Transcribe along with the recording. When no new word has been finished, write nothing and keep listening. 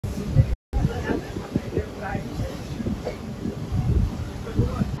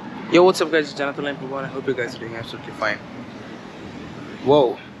Yo, what's up guys, it's Jonathan Lampuan. I hope you guys are doing absolutely fine.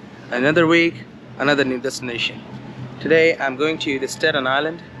 Whoa, another week, another new destination. Today I'm going to the Staten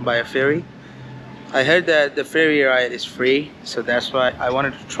Island by a ferry. I heard that the ferry ride is free, so that's why I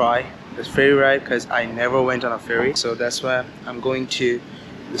wanted to try this ferry ride because I never went on a ferry. So that's why I'm going to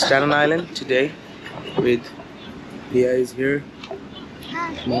the Staten Island today with Leah is here,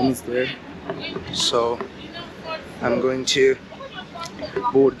 Mom is there. So I'm going to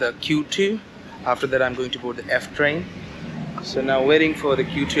board the Q2. After that I'm going to board the F train. So now waiting for the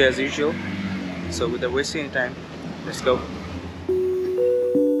Q2 as usual. So without wasting any time, let's go.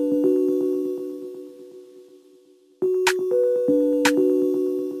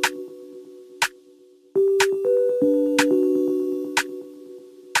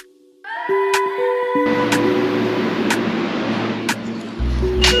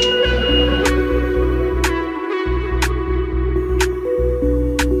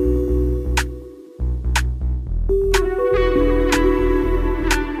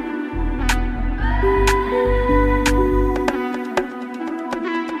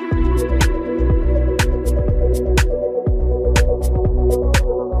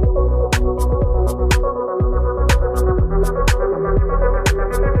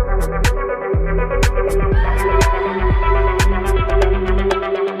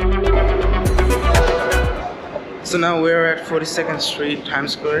 So now we're at 42nd Street,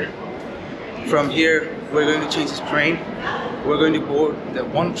 Times Square. From here, we're going to change this train. We're going to board the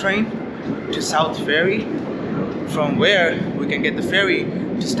one train to South Ferry, from where we can get the ferry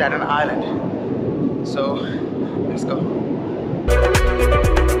to Staten Island. So, let's go.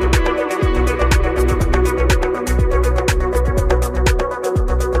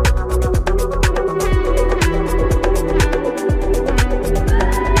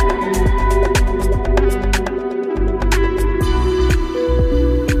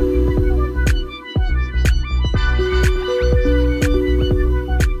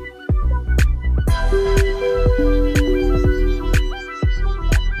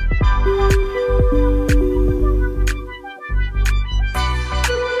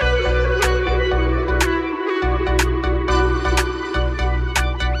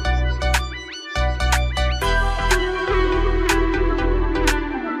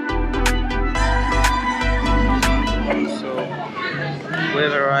 We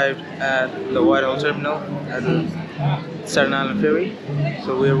have arrived at the Whitehall Terminal at the Staten Island Ferry.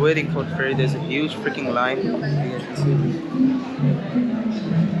 So we're waiting for the ferry. There's a huge freaking line. You guys can see.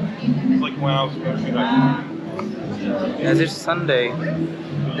 It's like when I was going back. As it's Sunday,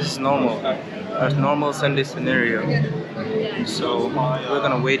 this is normal. A normal Sunday scenario. So we're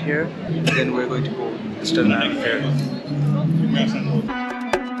gonna wait here, then we're going to go to the Staten Island Ferry.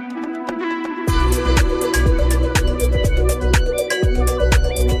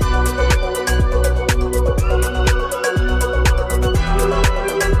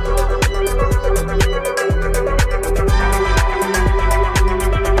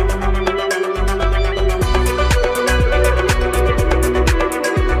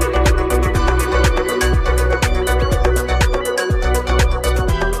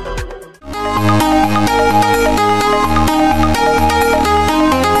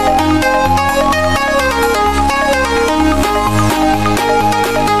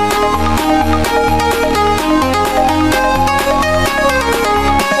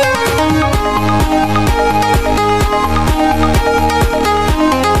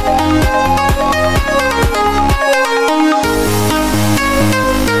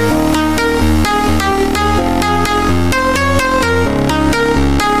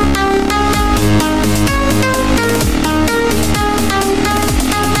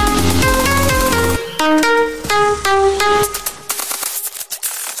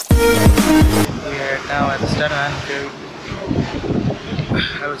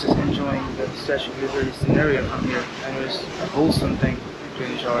 I was just enjoying the Statue of Liberty scenario from here, and it was a wholesome thing to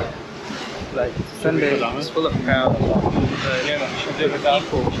enjoy. Like Sunday, it's full of crowds, different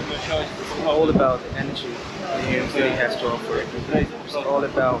people. It's all about the energy the New York City has to offer. It's all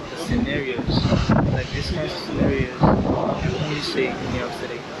about the scenarios. Like this kind of scenarios you only see in New York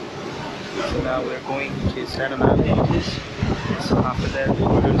City. So now we're going to Staten Island. So after that,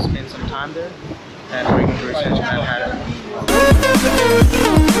 we're going to spend some time there, and we're going to return to Manhattan.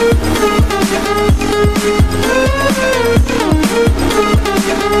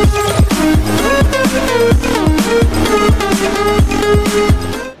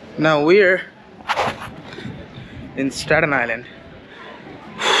 Now we're in Staten Island.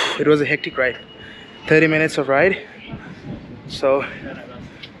 It was a hectic ride, 30 minutes of ride. So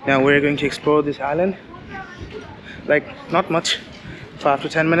now we're going to explore this island. Like not much, 5 to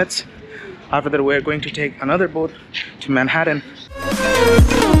 10 minutes. After that, we're going to take another boat to Manhattan.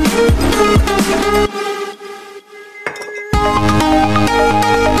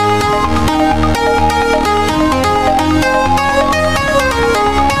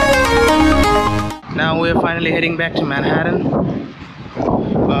 Now we're finally heading back to Manhattan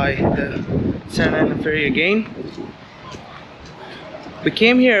by the Staten Island ferry again. We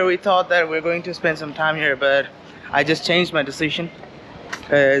came here, we thought that we're going to spend some time here, but I just changed my decision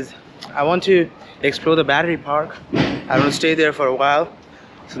because I want to explore the Battery Park. I want to stay there for a while.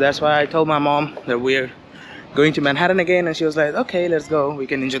 So that's why I told my mom that we're going to Manhattan again, and she was like, okay, let's go. We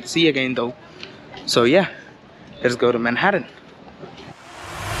can enjoy the sea again though. So yeah, let's go to Manhattan.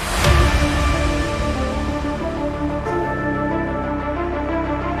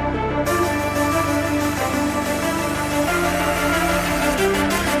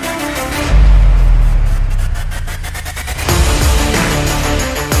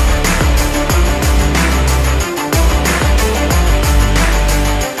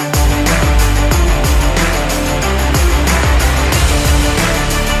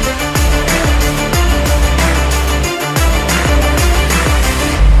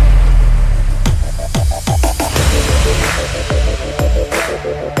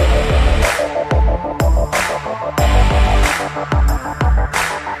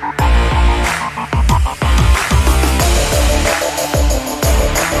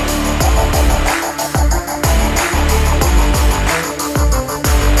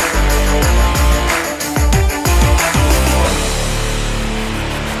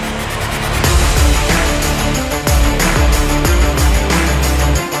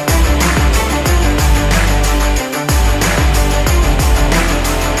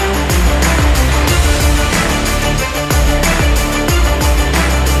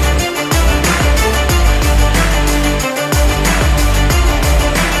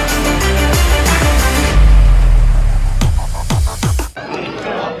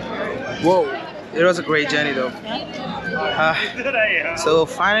 Whoa, it was a great journey though. So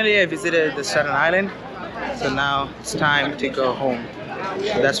finally I visited the Staten Island. So now it's time to go home.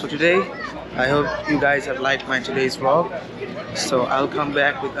 So that's for today. I hope you guys have liked my today's vlog. So I'll come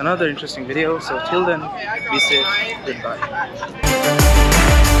back with another interesting video. So till then, be safe. Goodbye.